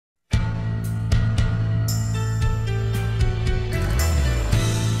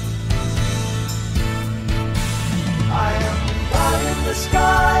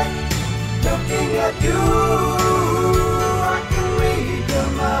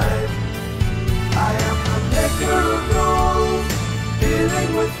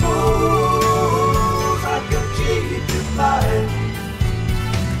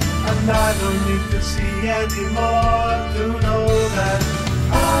And I don't need to see anymore to know that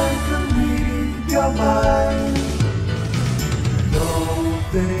I can read your mind. Don't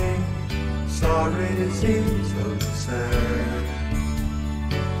think sorry seems so sad.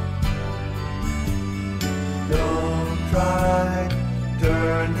 Don't try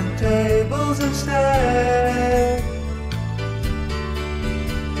turning tables instead.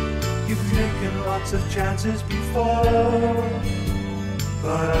 You've taken lots of chances before,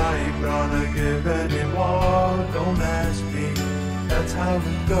 but I ain't gonna give any more. Don't ask me, that's how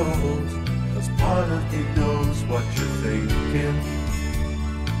it goes, 'cause part of me knows what you're thinking.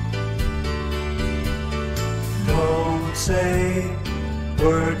 Don't say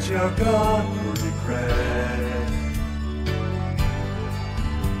words you're gonna regret.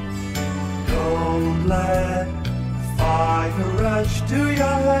 Don't let fire rush to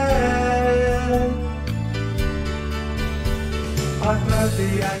your head. I've heard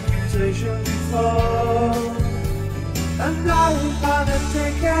the accusation before, and I ain't gonna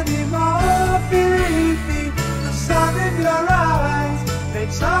take any more. Believe me, the sun in your eyes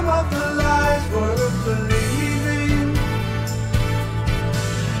made some of the lies worth believing.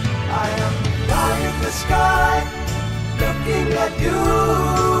 I am the eye in the sky, looking at you.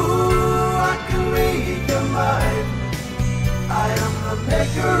 I can read your mind. I am the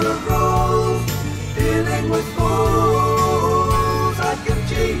maker of rules, dealing with fools. I can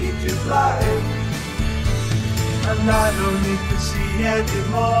cheat you blind. And I don't need to see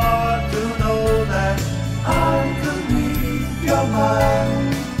anymore to know that I can read your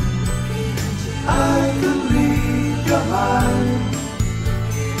mind. I can read your mind.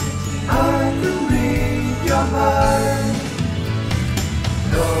 I can read your mind.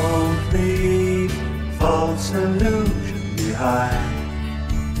 Don't leave false illusion behind.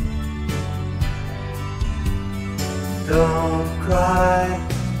 Don't cry,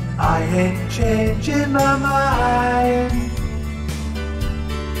 I ain't changing my mind.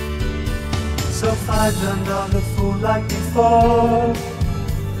 So find another fool like before,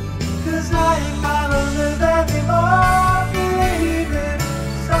 'cause I ain't gonna live anymore. Believing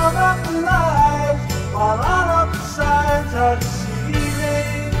some of the lies, while all of the signs are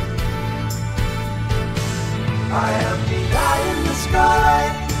deceiving. I am the eye in the sky,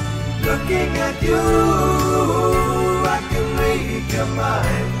 looking at you. I can read your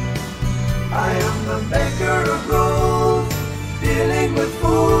mind. I am the maker of rules, dealing with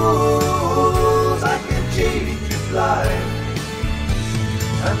fools. I can cheat you blind.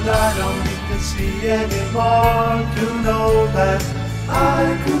 And I don't need to see anymore to know that I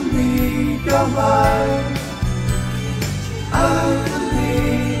can read your mind. I can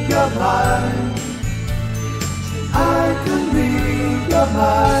read your mind. I can read your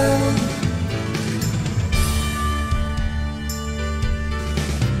mind.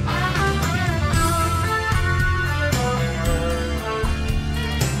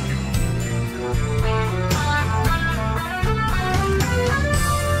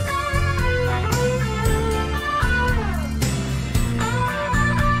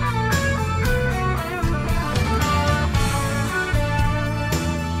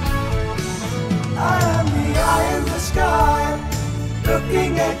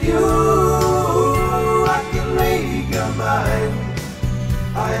 Looking at you, I can read your mind.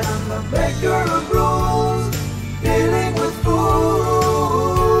 I am the maker of rules, dealing with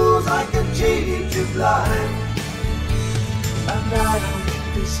fools. I can cheat you blind. And I don't need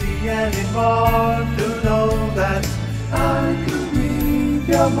to see anymore to know that I can read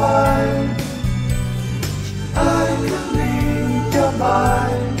your mind. I can read your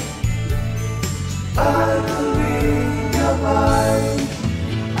mind. I can read your mind.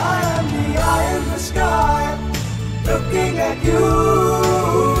 I am the eye in the sky, looking at you.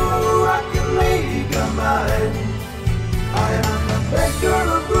 I can read your mind. I am the maker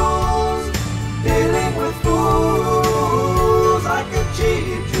of rules, dealing with fools. I can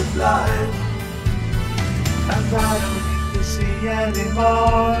cheat you blind. And I don't need to see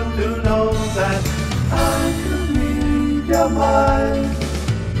anymore to know that I can read your mind.